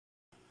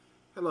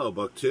Hello,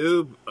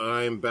 BookTube.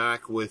 I'm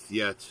back with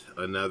yet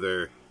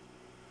another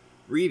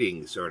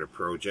reading sort of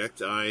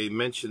project. I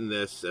mentioned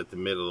this at the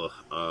middle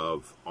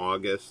of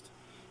August.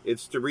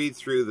 It's to read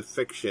through the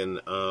fiction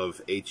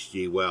of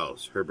H.G.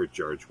 Wells, Herbert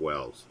George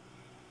Wells.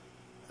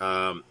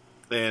 And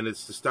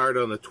it's to start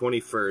on the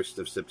 21st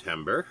of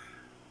September.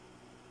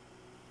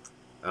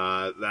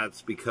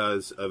 That's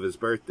because of his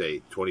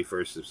birthday,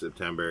 21st of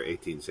September,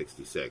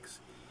 1866.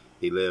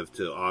 He lived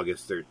to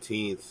August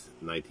 13th,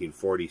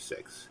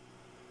 1946.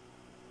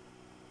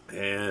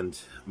 And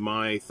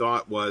my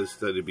thought was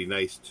that it'd be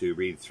nice to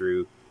read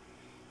through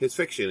his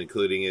fiction,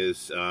 including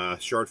his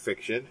short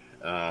fiction,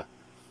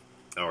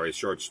 or his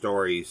short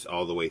stories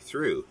all the way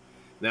through.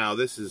 Now,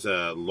 this is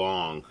a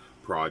long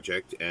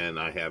project, and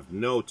I have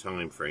no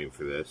time frame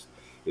for this.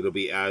 It'll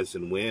be as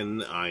and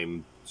when.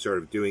 I'm sort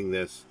of doing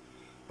this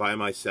by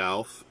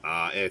myself.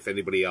 If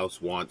anybody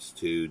else wants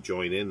to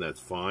join in,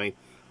 that's fine.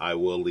 I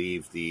will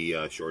leave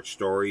the short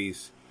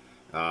stories,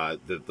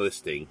 the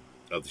listing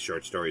of the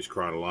short stories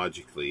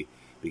chronologically,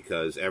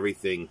 because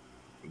everything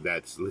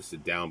that's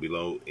listed down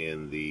below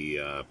in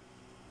the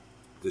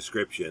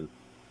description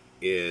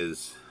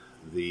is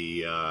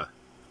the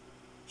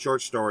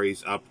short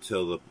stories up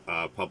till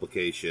the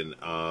publication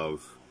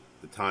of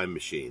The Time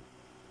Machine,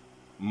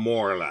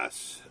 more or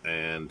less,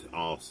 and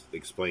I'll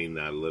explain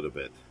that a little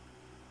bit.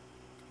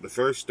 The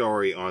first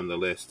story on the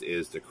list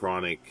is the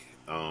chronic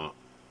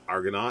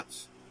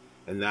Argonauts,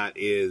 and that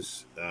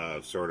is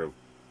sort of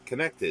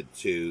connected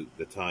to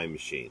The Time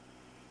Machine,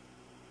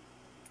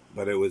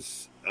 but it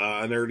was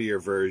an earlier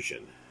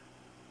version.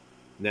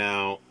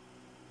 Now,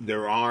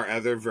 there are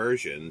other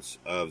versions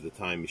of The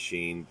Time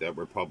Machine that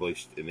were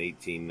published in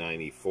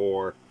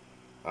 1894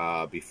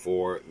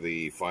 before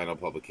the final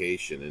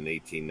publication in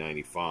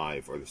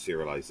 1895, or the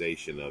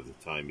serialization of The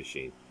Time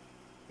Machine.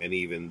 And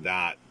even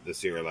that, the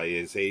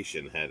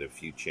serialization had a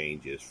few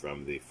changes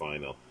from the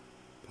final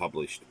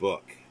published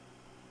book.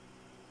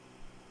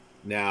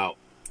 Now,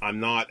 I'm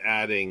not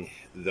adding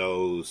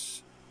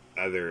those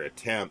other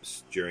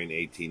attempts during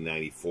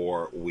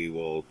 1894. We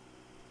will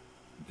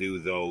do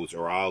those,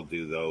 or I'll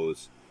do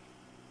those,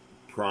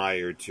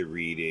 prior to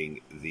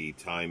reading The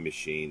Time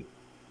Machine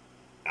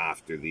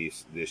after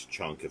this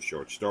chunk of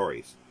short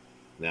stories.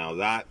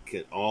 Now,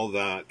 all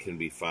that can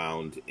be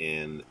found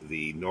in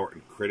the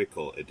Norton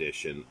Critical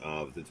edition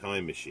of The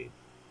Time Machine.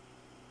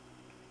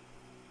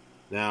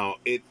 Now,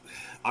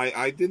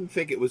 I didn't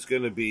think it was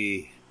going to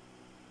be...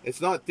 It's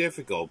not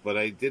difficult, but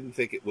I didn't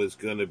think it was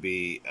going to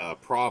be a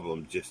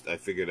problem. I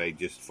figured I'd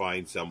just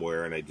find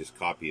somewhere and I just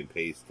copy and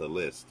paste the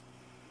list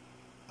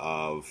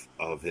of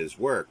his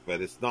work, but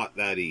it's not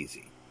that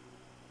easy.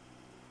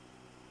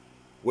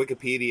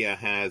 Wikipedia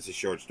has the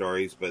short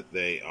stories, but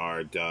they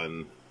are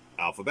done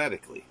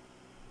alphabetically.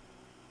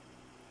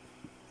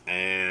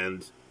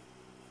 And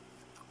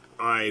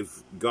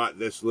I've got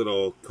this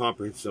little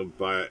comprehensive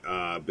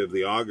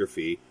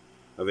bibliography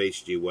of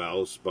H.G.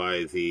 Wells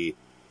by the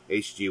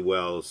H.G.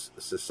 Wells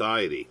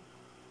Society.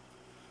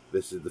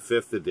 This is the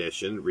 5th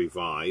edition,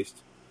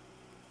 revised.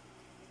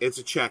 It's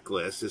a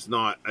checklist. It's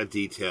not a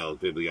detailed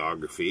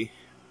bibliography.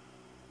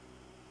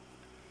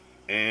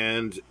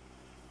 And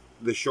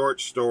the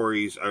short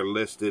stories are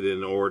listed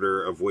in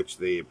order of which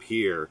they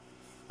appear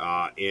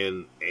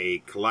in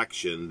a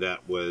collection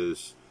that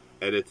was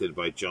edited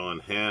by John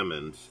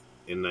Hammond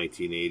in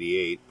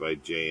 1988 by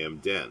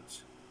J.M.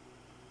 Dent.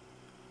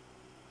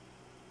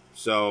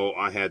 So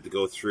I had to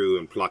go through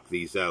and pluck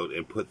these out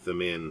and put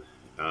them in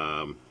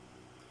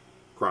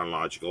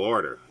chronological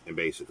order, and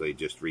basically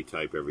just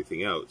retype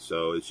everything out.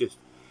 So it's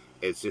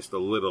just a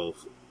little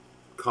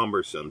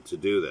cumbersome to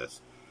do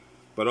this.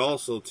 But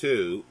also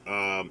too,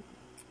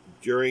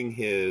 during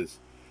his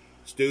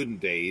student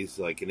days,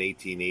 like in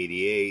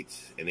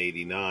 1888 and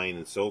 89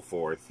 and so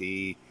forth,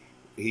 he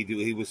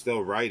was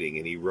still writing,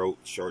 and he wrote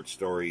short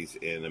stories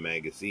in a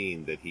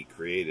magazine that he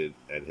created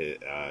at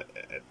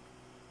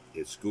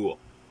his school.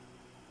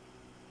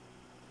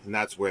 And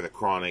that's where the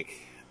chronic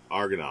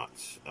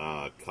Argonauts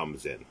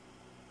comes in.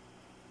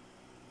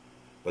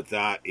 But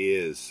that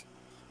is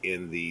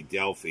in the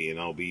Delphi, and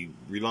I'll be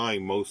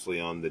relying mostly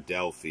on the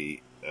Delphi,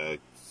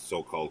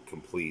 so-called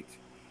complete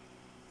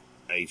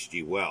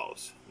H.G.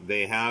 Wells.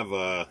 They have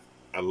a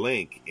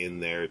link in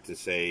there to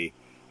say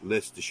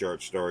list the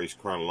short stories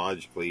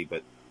chronologically,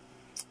 but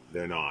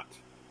they're not.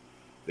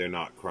 They're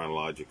not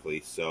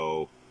chronologically.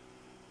 So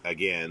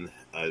again,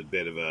 a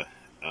bit of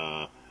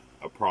a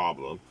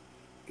problem.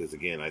 Because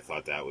again, I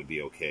thought that would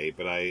be okay,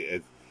 but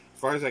as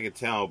far as I can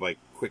tell by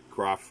quick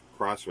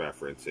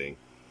cross-referencing,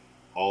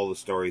 all the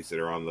stories that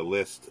are on the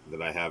list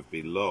that I have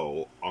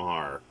below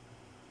are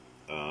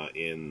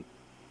in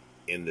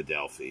the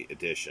Delphi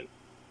edition.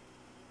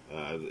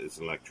 It's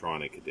an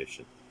electronic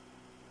edition.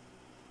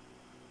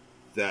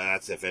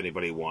 That's if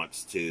anybody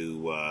wants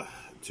to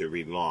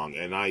read along.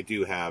 And I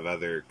do have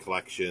other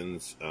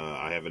collections.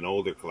 I have an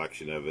older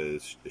collection of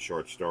his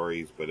short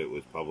stories, but it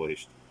was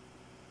published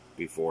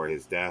before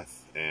his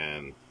death,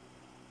 and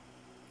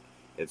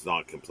it's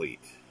not complete.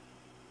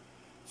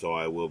 So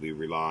I will be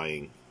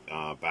relying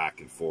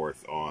back and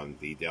forth on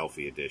the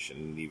Delphi edition,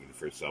 and even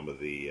for some of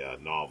the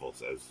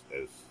novels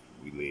as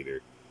we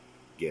later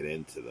get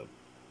into them.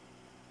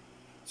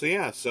 So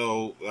yeah,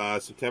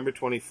 September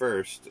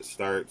 21st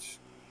starts,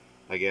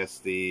 I guess,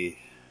 the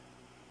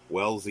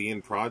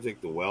Wellsian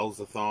project, the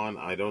Welsathon.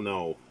 I don't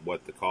know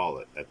what to call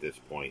it at this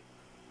point.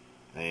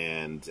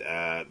 And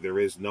there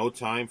is no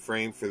time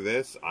frame for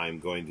this. I'm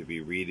going to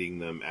be reading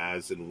them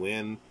as and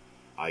when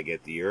I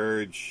get the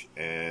urge,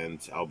 and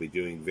I'll be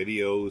doing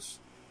videos,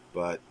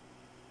 but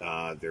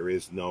there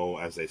is no,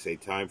 as I say,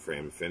 time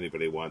frame. If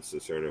anybody wants to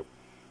sort of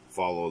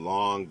follow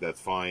along,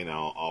 that's fine.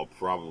 I'll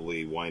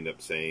probably wind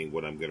up saying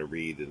what I'm going to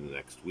read in the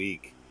next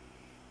week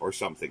or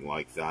something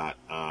like that.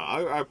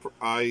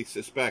 I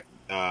suspect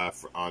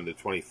on the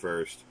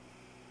 21st,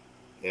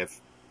 if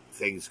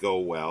things go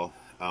well,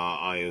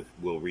 I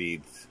will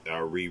reread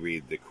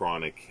the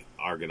Chronic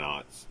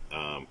Argonauts.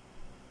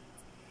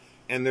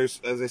 And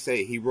there's, as I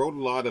say, he wrote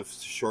a lot of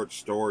short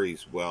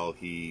stories while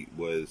he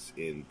was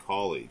in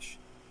college.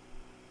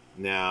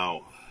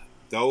 Now,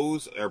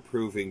 those are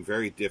proving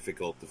very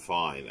difficult to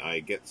find. I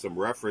get some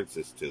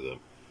references to them,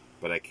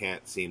 but I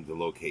can't seem to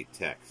locate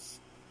texts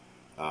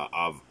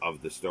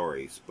of the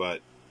stories. But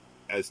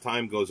as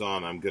time goes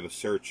on, I'm going to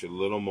search a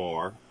little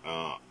more.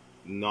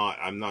 I'm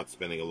not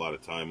spending a lot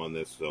of time on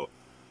this, so.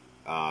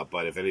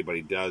 But if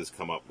anybody does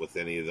come up with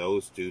any of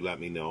those, do let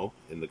me know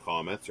in the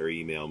comments or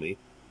email me.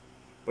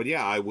 But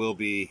yeah, I will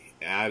be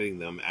adding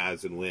them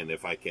as and when,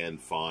 if I can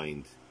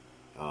find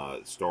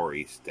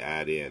stories to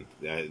add in.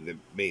 They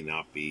may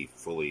not be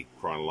fully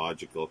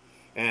chronological,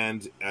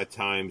 and at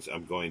times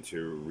I'm going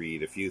to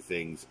read a few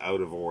things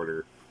out of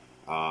order,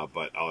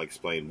 but I'll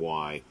explain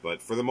why.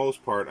 But for the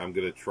most part, I'm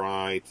going to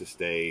try to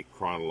stay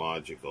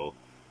chronological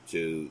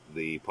to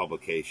the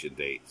publication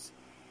dates,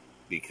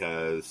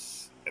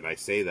 because, and I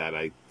say that,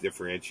 I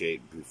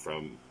differentiate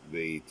from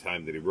the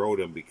time that he wrote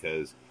them,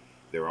 because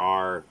there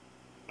are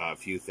a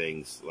few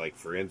things, like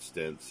for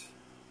instance,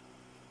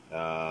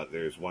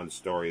 there's one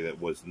story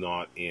that was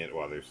not in,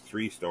 well, there's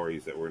 3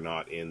 stories that were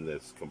not in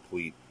this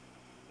complete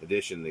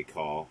edition they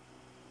call,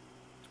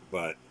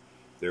 but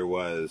there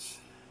was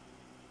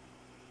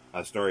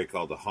a story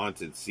called The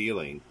Haunted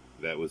Ceiling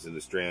that was in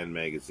the Strand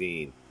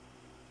magazine.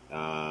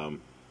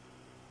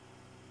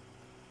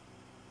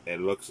 It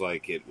looks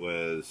like it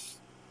was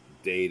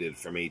dated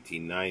from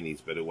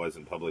 1890s, but it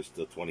wasn't published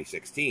till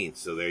 2016,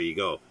 so there you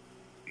go.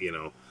 You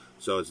know,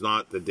 so it's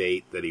not the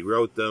date that he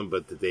wrote them,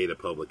 but the date of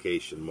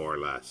publication, more or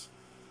less.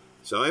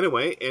 So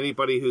anyway,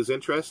 anybody who's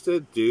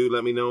interested, do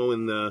let me know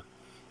in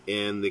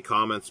the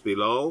comments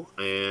below,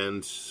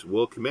 and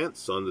we'll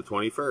commence on the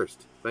 21st.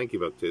 Thank you,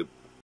 BookTube.